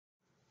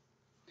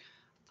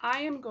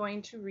I am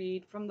going to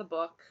read from the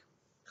book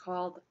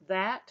called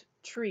That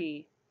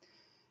Tree,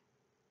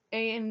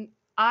 an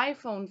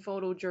iPhone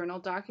photo journal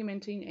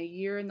documenting a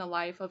year in the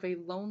life of a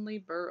lonely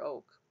bur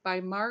oak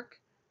by Mark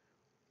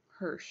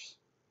Hirsch.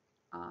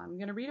 I'm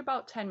going to read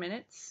about 10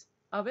 minutes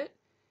of it,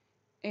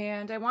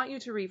 and I want you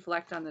to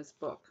reflect on this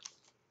book.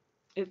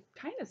 It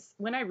kind of,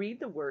 when I read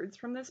the words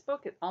from this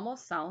book, it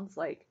almost sounds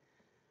like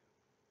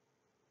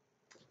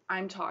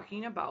I'm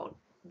talking about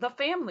the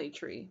family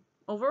tree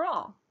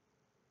overall.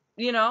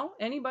 You know,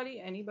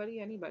 anybody.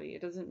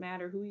 It doesn't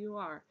matter who you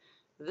are.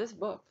 This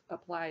book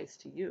applies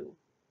to you.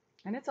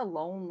 And it's a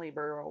lonely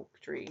bur oak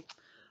tree.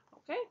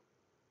 Okay?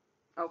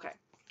 Okay.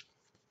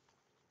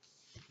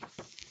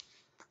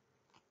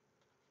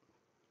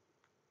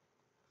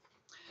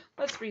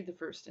 Let's read the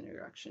first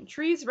introduction.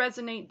 Trees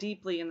resonate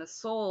deeply in the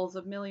souls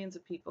of millions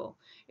of people.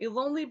 A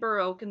lonely bur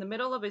oak in the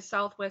middle of a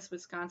southwest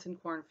Wisconsin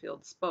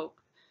cornfield spoke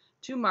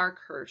to Mark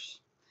Hirsch.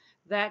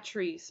 That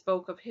tree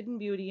spoke of hidden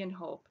beauty and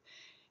hope.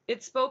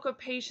 It spoke of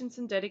patience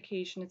and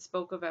dedication. It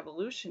spoke of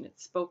evolution. It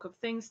spoke of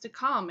things to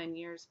come in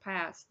years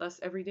past, thus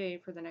every day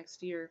for the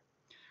next year.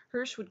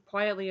 Hirsch would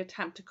quietly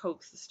attempt to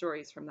coax the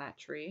stories from that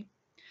tree.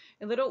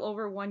 A little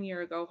over 1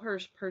 year ago,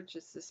 Hirsch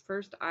purchased his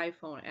first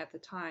iPhone. At the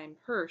time,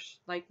 Hirsch,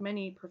 like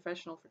many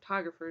professional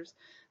photographers,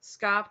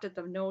 scoffed at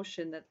the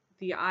notion that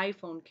the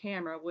iPhone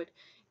camera would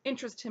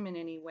interest him in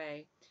any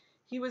way.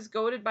 He was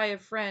goaded by a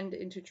friend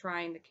into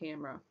trying the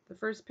camera. The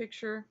first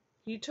picture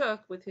he took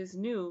with his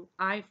new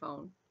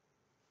iPhone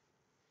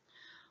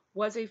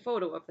was a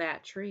photo of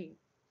that tree.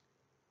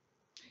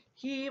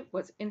 He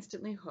was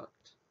instantly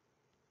hooked.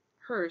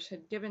 Hirsch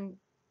had given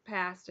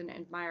past and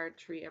admired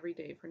tree every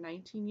day for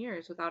 19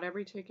 years without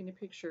ever taking a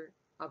picture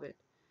of it.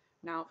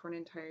 Now, for an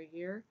entire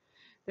year,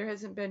 there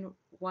hasn't been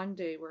one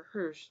day where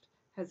Hirsch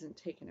hasn't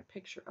taken a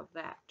picture of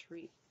that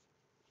tree.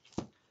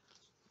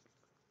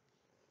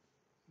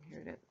 Here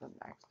it is,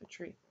 back to the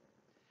tree.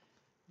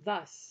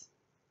 Thus,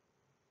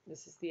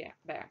 this is the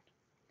back.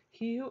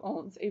 He who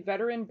owns a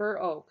veteran bur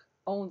oak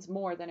owns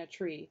more than a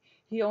tree.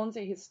 He owns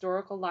a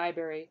historical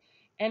library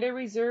and a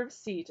reserved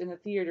seat in the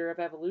theater of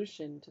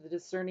evolution. To the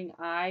discerning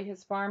eye,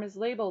 his farm is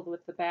labeled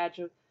with the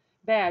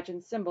badge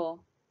and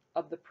symbol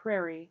of the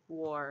prairie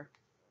war.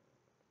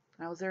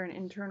 Now, is there an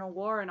internal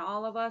war in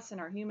all of us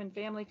in our human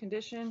family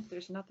condition?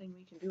 There's nothing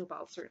we can do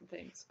about certain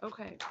things.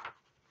 Okay.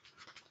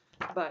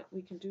 But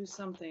we can do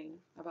something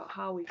about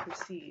how we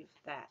perceive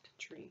that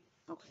tree.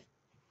 Okay.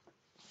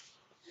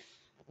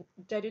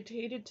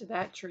 Dedicated to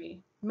that tree.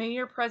 May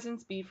your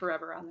presence be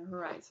forever on the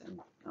horizon.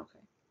 Okay.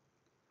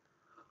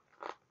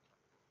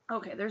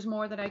 Okay, there's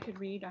more that I could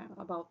read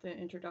about the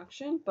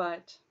introduction,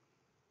 but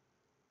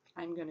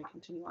I'm going to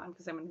continue on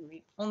because I'm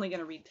only going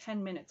to read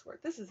 10 minutes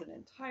worth. This is an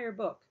entire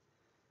book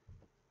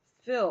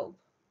filled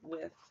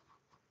with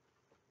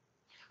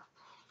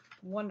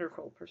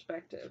wonderful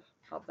perspective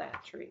of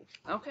that tree.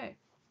 Okay.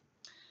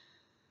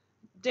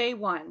 Day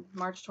 1,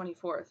 March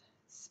 24th.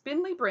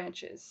 Spindly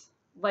branches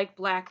like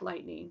black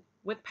lightning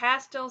with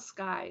pastel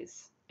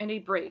skies and a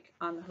break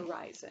on the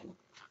horizon.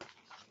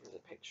 Here's a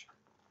picture.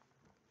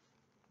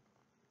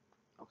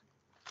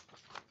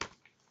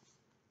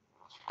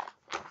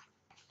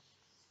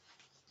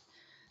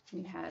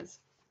 He has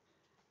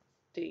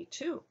day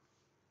 2,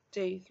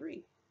 day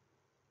 3,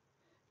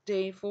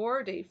 day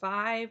 4, day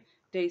 5,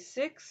 day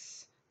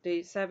 6,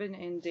 day 7,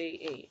 and day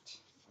 8.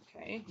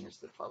 Okay, here's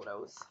the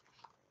photos.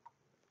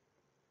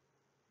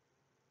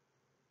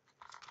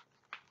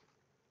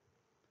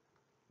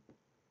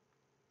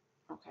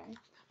 Okay,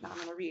 now I'm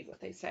going to read what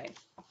they say.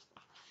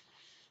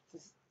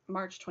 This is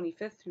March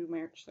 25th through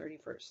March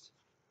 31st.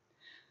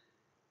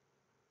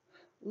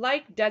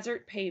 Like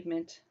desert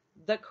pavement,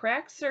 the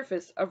cracked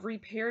surface of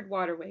repaired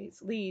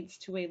waterways leads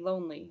to a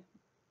lonely,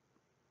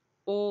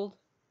 old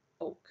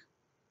oak.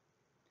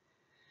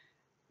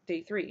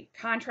 Day 3,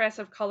 contrast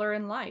of color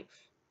and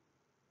life.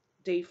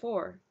 Day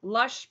 4,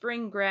 lush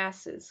spring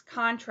grasses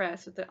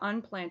contrast with the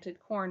unplanted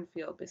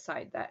cornfield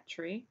beside that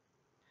tree.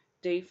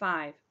 Day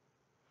 5,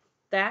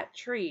 that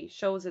tree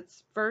shows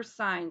its first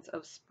signs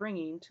of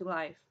springing to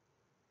life.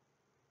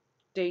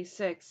 Day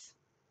 6,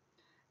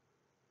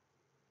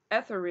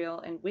 ethereal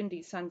and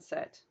windy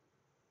sunset.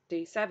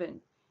 Day 7,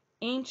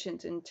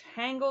 ancient and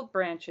tangled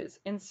branches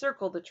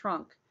encircle the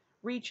trunk,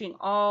 reaching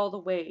all the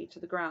way to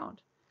the ground.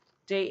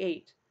 Day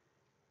 8,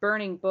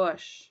 burning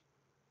bush.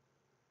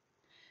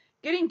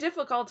 Getting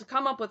difficult to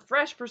come up with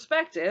fresh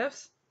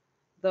perspectives,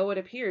 though it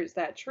appears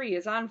that tree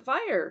is on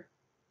fire.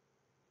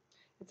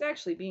 It's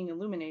actually being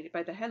illuminated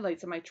by the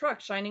headlights of my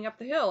truck shining up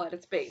the hill at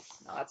its base.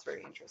 Now that's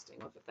very interesting.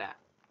 Look at that.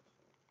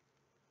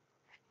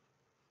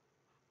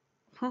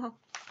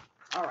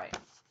 All right.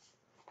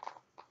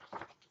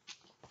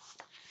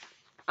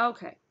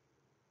 Okay.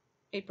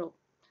 April.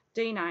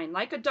 Day 9.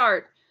 Like a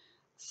dart,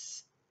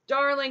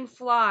 starling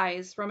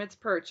flies from its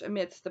perch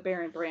amidst the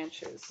barren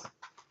branches.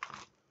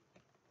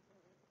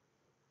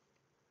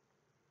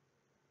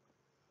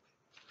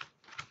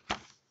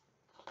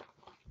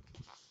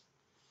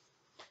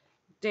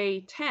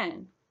 Day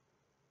 10.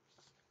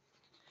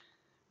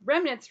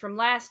 Remnants from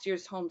last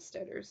year's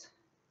homesteaders.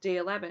 Day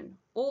 11,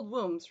 old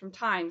wounds from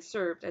time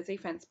served as a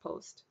fence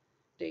post.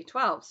 Day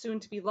 12, soon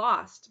to be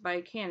lost by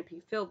a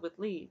canopy filled with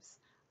leaves.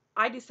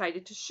 I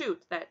decided to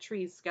shoot that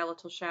tree's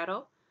skeletal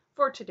shadow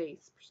for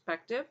today's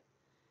perspective.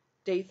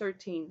 Day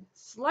 13,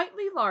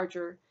 slightly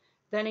larger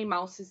than a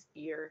mouse's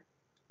ear.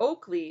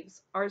 Oak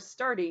leaves are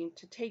starting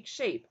to take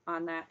shape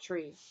on that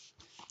tree.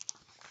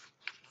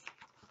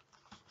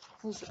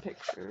 Here's the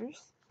pictures.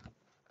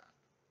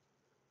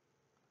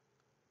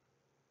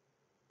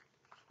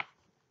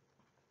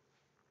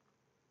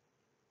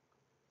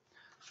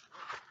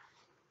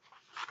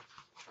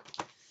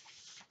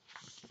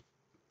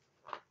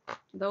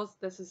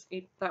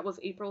 That was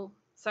April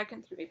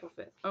 2nd through April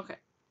 5th. Okay.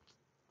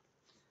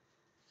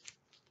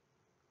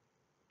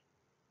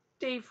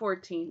 Day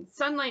 14,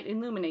 sunlight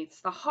illuminates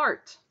the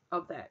heart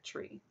of that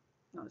tree.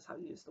 Notice how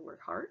you use the word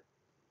heart.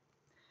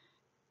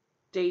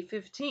 Day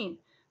 15,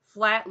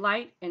 flat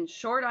light and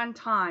short on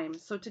time.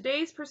 So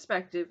today's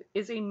perspective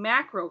is a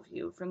macro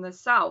view from the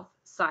south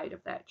side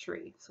of that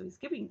tree. So he's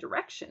giving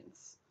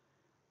directions.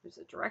 There's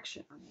a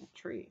direction on that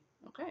tree.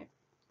 Okay.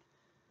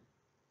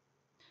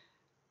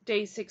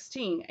 Day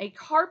 16, a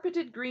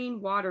carpeted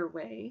green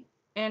waterway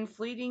and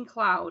fleeting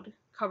cloud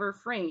cover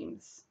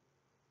frames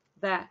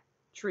that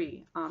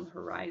tree on the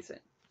horizon.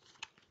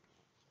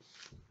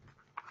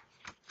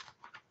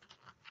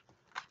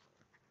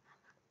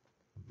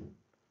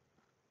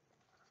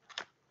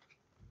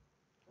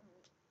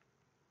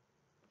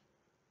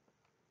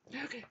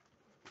 Okay.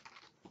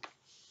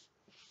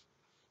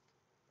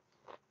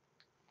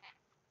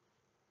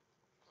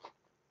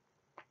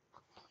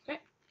 Okay.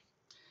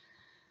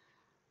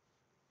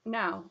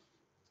 Now,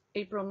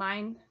 April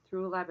 9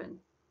 through 11.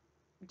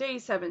 Day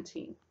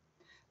 17.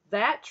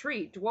 That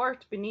tree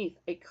dwarfed beneath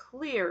a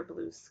clear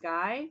blue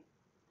sky.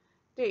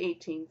 Day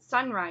 18.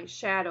 Sunrise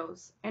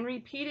shadows and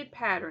repeated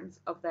patterns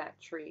of that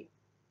tree.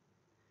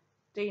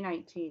 Day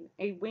 19.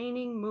 A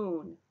waning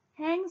moon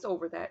hangs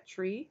over that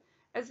tree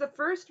as the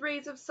first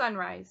rays of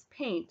sunrise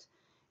paint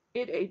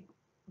it a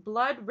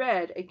blood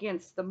red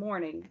against the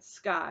morning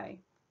sky.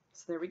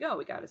 So there we go.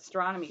 We got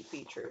astronomy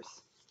features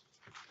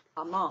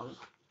among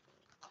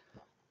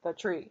the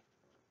tree.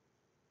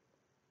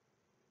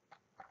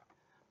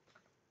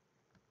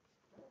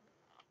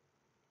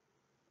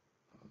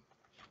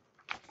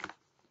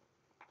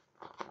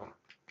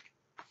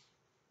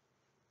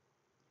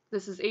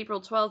 This is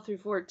April 12th through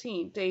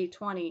 14th, day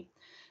 20.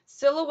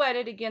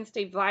 Silhouetted against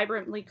a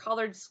vibrantly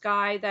colored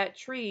sky, that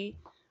tree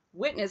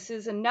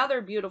witnesses another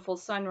beautiful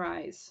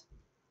sunrise.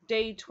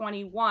 Day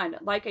 21.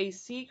 Like a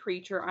sea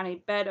creature on a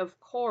bed of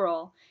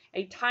coral,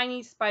 a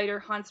tiny spider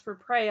hunts for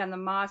prey on the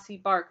mossy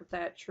bark of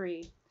that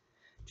tree.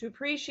 To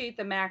appreciate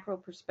the macro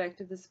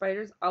perspective, the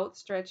spider's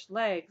outstretched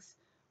legs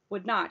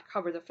would not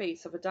cover the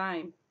face of a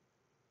dime.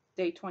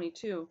 Day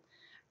 22.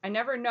 I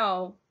never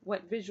know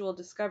what visual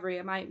discovery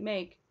I might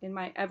make in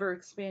my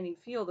ever-expanding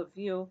field of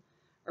view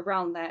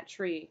around that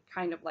tree,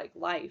 kind of like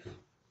life.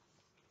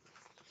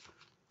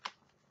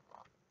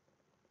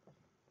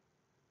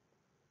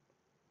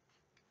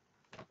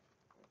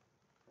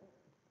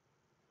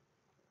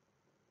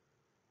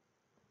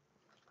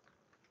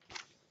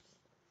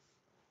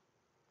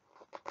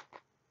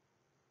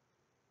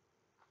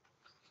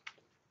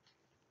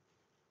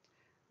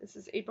 This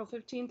is April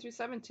 15 through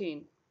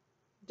 17.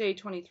 Day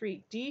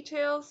 23.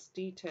 Details,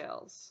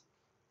 details.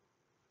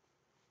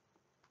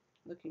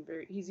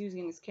 He's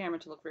using his camera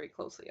to look very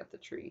closely at the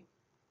tree.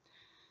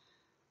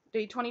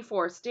 Day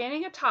 24.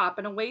 Standing atop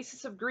an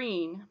oasis of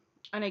green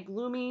on a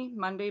gloomy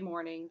Monday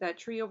morning, that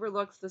tree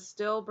overlooks the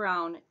still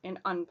brown and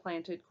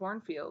unplanted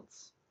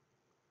cornfields.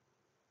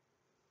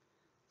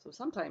 So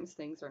sometimes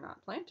things are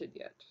not planted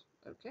yet.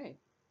 Okay.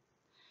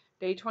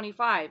 Day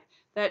 25.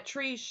 That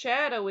tree's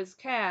shadow is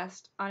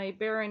cast on a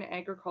barren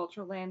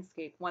agricultural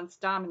landscape once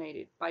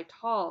dominated by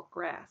tall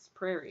grass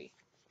prairie.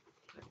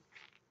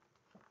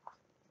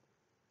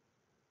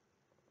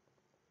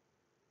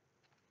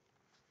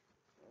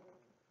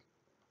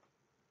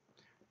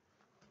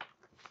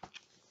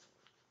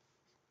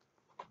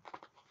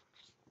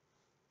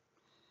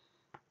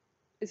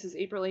 This is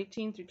April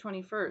 18th through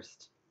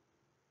 21st.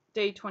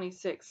 Day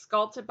 26.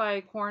 Sculpted by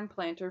a corn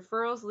planter,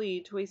 furrows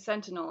lead to a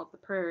sentinel of the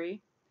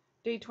prairie.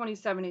 Day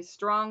 27. A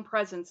strong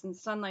presence in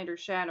sunlight or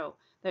shadow.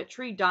 That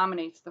tree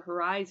dominates the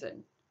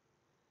horizon.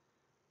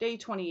 Day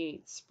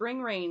 28.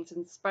 Spring rains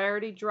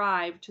inspired a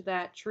drive to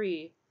that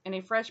tree and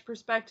a fresh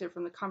perspective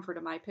from the comfort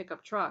of my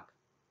pickup truck.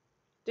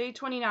 Day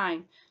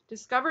 29.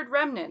 Discovered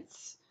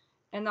remnants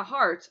in the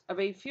heart of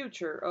a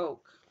future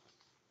oak.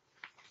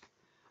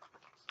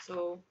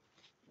 So,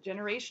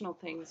 generational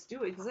things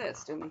do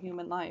exist in the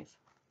human life.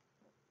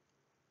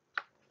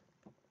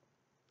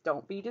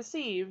 Don't be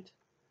deceived.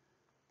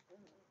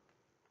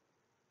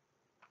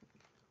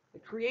 The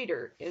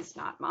Creator is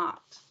not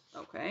mocked.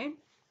 Okay?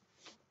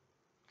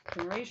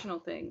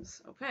 Generational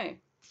things. Okay.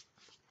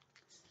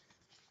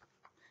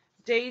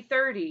 Day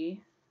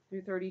 30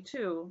 through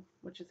 32,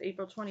 which is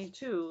April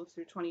 22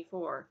 through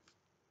 24.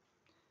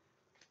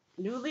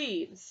 New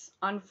leaves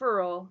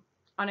unfurl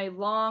on a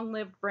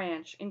long-lived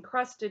branch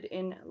encrusted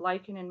in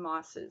lichen and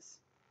mosses.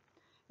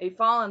 A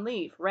fallen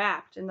leaf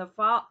wrapped in the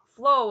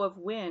flow of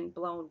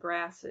wind-blown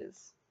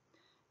grasses.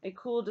 A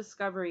cool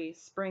discovery,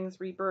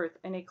 spring's rebirth,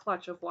 and a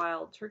clutch of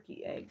wild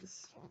turkey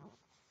eggs.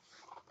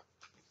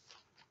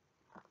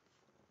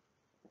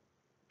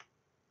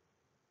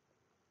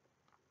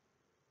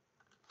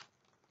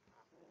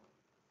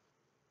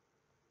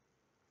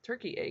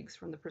 Turkey eggs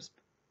from the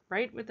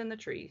right within the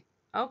tree.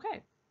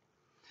 Okay,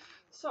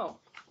 so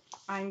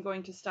I'm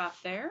going to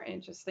stop there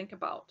and just think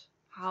about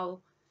how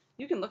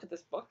you can look at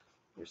this book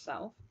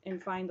yourself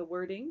and find the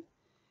wording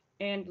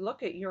and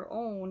look at your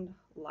own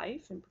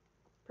life and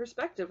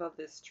perspective of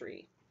this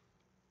tree.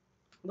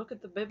 Look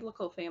at the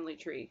biblical family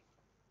tree.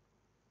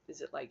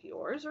 Is it like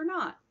yours or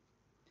not?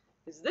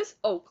 Is this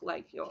oak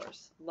like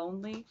yours?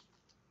 Lonely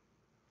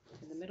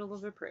in the middle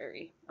of a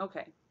prairie.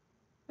 Okay.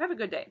 Have a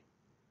good day.